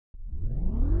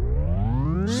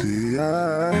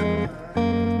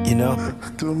You know? I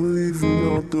don't believe in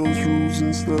all those rules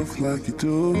and stuff like you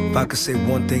do. If I could say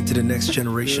one thing to the next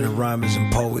generation of rhymers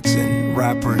and poets and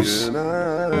rappers,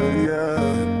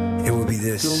 it would be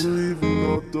this.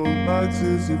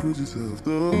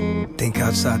 Think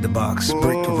outside the box,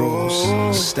 break the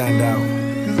rules, stand out.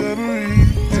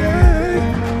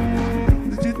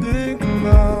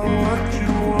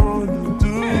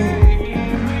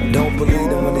 Don't believe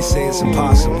them when they say it's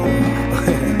impossible.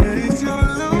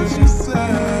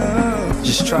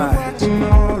 Just try it.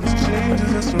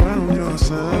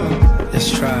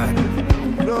 Just try it.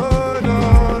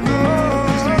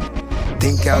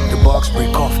 Think out the box,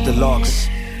 break off the locks.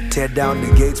 Tear down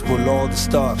the gates, pull all the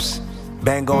stops.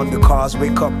 Bang on the cars,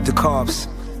 wake up the cops.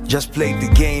 Just play the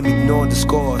game, ignore the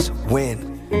scores.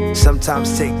 Win,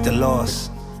 sometimes take the loss.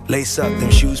 Lace up them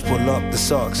shoes, pull up the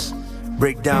socks.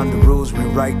 Break down the rules,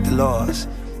 rewrite the laws.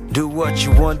 Do what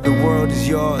you want, the world is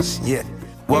yours, yeah.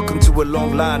 Welcome to a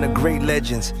long line of great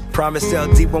legends. Promised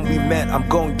LD when we met, I'm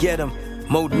gon' get him.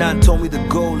 Mode 9 told me the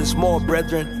goal is more,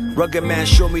 brethren. Rugged man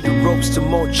showed me the ropes to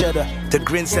more cheddar. The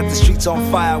grin set the streets on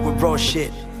fire with raw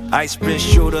shit. Ice Prince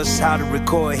showed us how to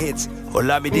record hits.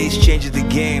 Olamide's changes the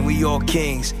game, we all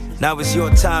kings. Now it's your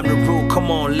time to rule,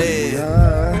 come on, live.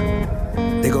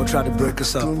 They gon' try to break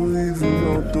us up. Put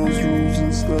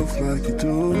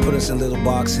us in little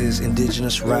boxes,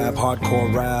 indigenous rap, hardcore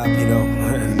rap, you know.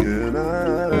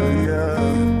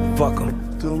 Fuck them.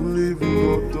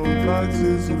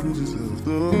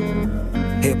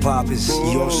 Hip-hop is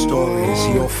your story, it's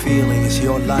your feeling, it's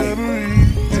your life.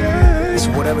 It's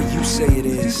whatever you say it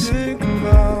is.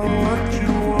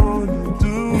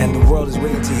 And the world is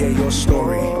waiting to hear your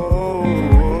story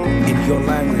in your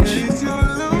language.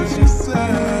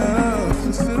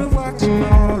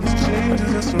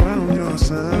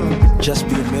 Just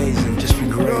be amazing, just be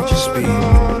great, just be.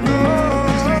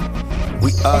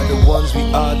 We are the ones, we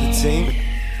are the team.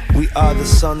 We are the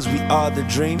sons, we are the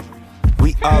dream.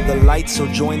 We are the light, so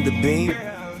join the beam.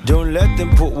 Don't let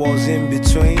them put walls in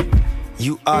between.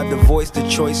 You are the voice, the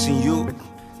choice in you.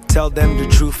 Tell them the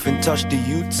truth and touch the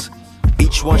youths.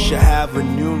 Each one should have a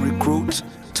new recruit.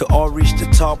 To all reach the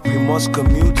top, we must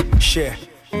commute. Share.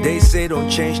 They say don't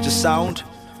change the sound.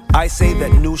 I say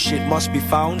that new shit must be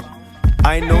found.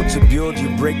 I know to build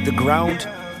you break the ground.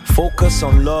 Focus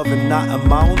on love and not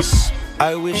amounts.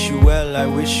 I wish you well, I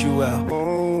wish you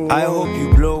well. I hope you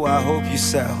blow, I hope you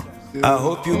sell. I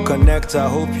hope you connect, I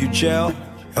hope you gel.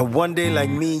 And one day like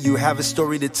me, you have a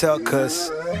story to tell,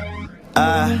 cause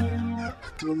I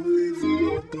don't believe in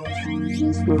all those rules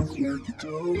and stuff like you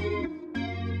do.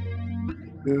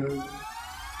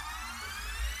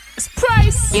 It's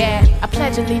Pryse. Yeah, I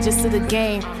pledge allegiance to the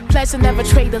game. Pledge to never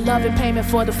trade the love in payment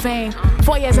for the fame.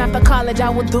 4 years after college, I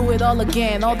will do it all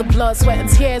again. All the blood, sweat, and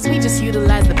tears, we just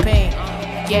utilize the pain.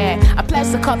 Yeah, I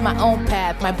pledge to cut my own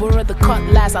path. My burra the cut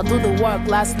last, I'll do the work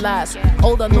last.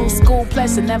 Old or new school,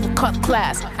 pledge to never cut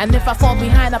class. And if I fall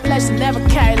behind, I pledge to never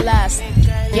carry last.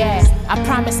 Yeah, I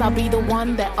promise I'll be the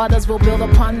one that others will build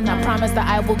upon. I promise that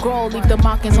I will grow, leave the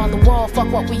markings on the wall. Fuck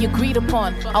what we agreed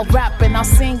upon. I'll rap and I'll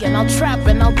sing and I'll trap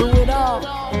and I'll do it all.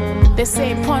 They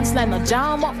say punchline or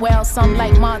drama. Well, some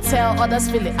like Martell, others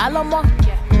feel it Alamo.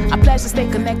 I pledge to stay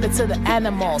connected to the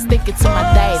animals. Stick it to my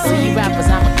diet, to you rappers,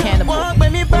 I'm a cannibal. Walk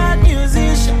with me bad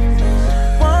musician.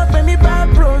 Walk with me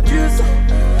bad producer.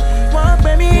 Walk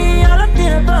with me all of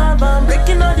the above. I'm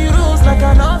breaking all the rules like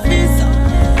an officer.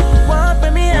 Walk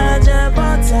with me agent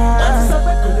butter. So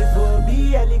I could for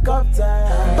me helicopter.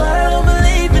 But I don't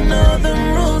believe in all the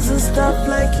rules and stuff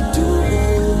like you do.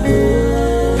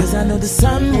 Cause I know the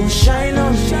sun will shine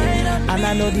on me, and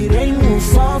I know the rain will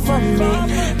fall from me,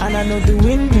 and I know the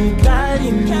wind will guide me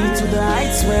to the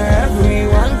heights where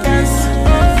everyone can see.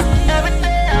 Every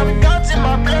day I'm counting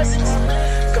my blessings,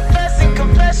 confessing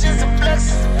confessions and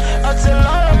blessings, until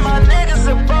all of my niggas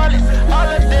are ballin'. All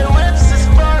of their whips is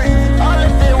foreign, all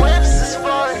of their whips is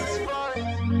foreign.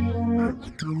 I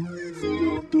don't believe in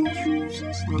all those rules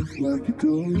and stuff like you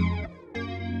do.